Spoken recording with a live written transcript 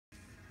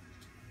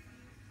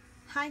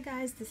Hi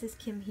guys, this is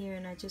Kim here,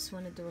 and I just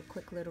want to do a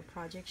quick little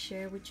project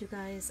share with you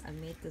guys. I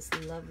made this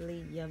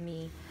lovely,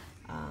 yummy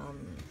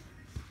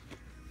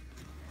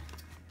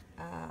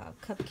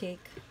cupcake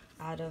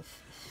out of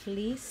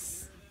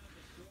fleece.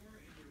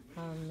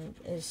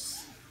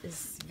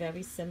 Is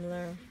very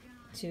similar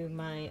to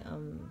my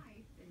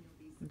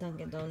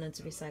Dunkin'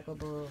 Donuts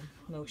recyclable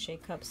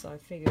milkshake cup. So I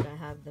figured I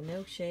have the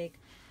milkshake.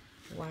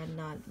 Why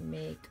not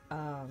make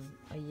a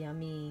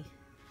yummy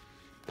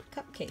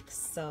cupcake?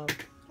 So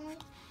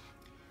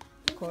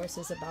of course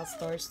it's about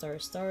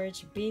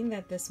storage. Being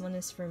that this one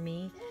is for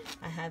me,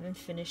 I haven't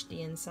finished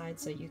the inside,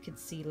 so you could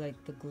see like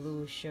the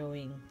glue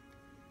showing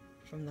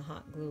from the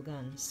hot glue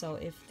gun. So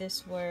if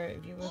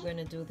you were going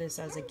to do this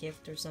as a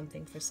gift or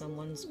something for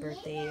someone's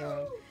birthday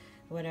or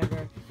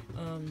whatever,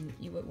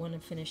 you would want to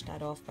finish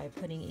that off by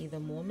putting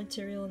either more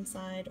material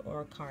inside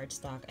or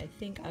cardstock. I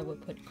think I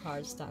would put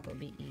cardstock, it would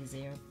be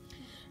easier.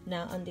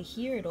 Now under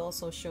here it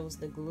also shows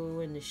the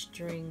glue and the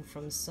string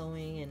from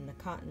sewing, and the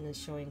cotton is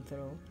showing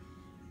through.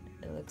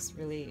 It looks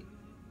really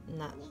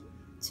not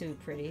too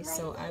pretty,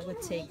 so I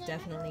would take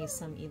definitely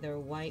some either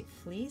white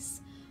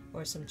fleece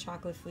or some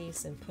chocolate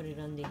fleece and put it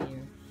under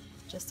here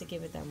just to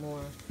give it that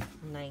more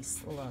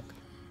nice look.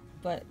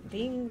 But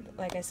being,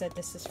 like I said,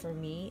 this is for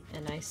me,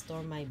 and I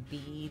store my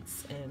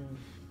beads and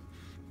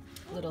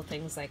little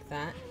things like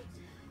that,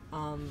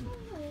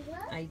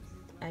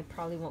 I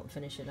probably won't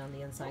finish it on the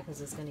inside because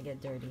it's going to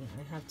get dirty.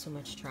 I have too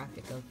much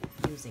traffic of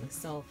using.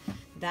 So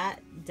that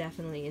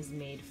definitely is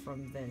made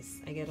from this.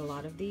 I get a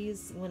lot of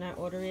these when I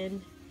order in,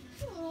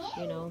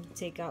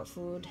 take out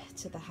food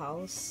to the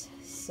house.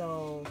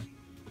 So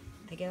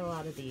I get a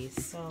lot of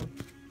these. So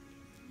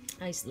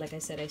like I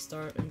said, I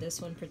store in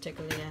this one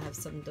particularly. I have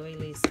some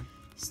doilies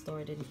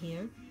stored in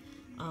here,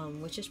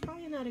 which is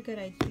probably not a good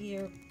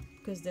idea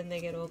because then they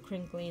get all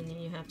crinkly and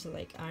then you have to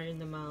like iron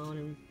them out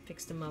and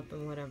fix them up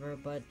and whatever.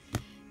 But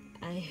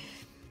I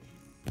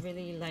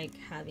really like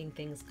having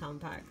things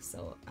compact,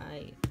 so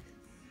I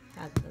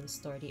have them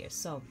stored here.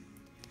 So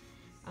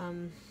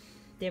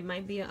there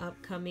might be an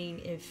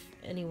upcoming, if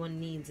anyone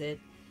needs it,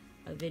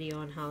 a video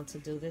on how to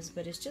do this,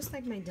 but it's just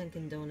like my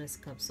Dunkin' Donuts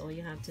cups. All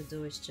you have to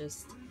do is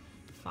just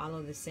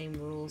follow the same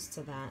rules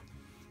to that,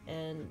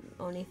 and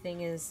only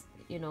thing is,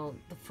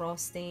 the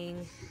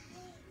frosting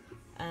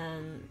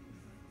and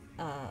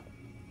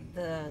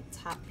the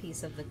top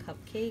piece of the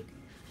cupcake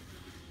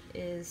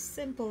is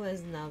simple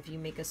as enough. You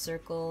make a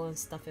circle and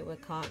stuff it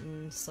with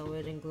cotton, sew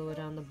it and glue it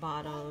on the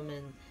bottom,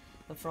 and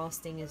the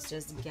frosting is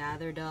just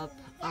gathered up.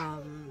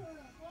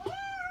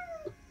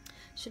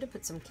 Should have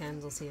put some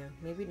candles here.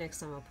 Maybe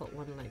next time I'll put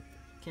one like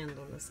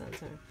candle in the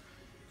center.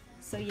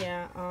 So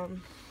yeah,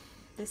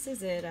 this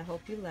is it. I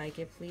hope you like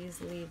it.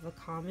 Please leave a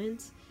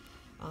comment.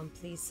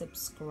 Please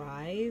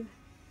subscribe.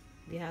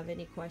 If you have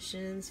any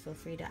questions, feel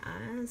free to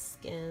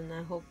ask, and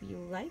I hope you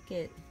like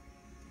it.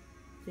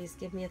 Please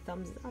give me a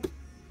thumbs up.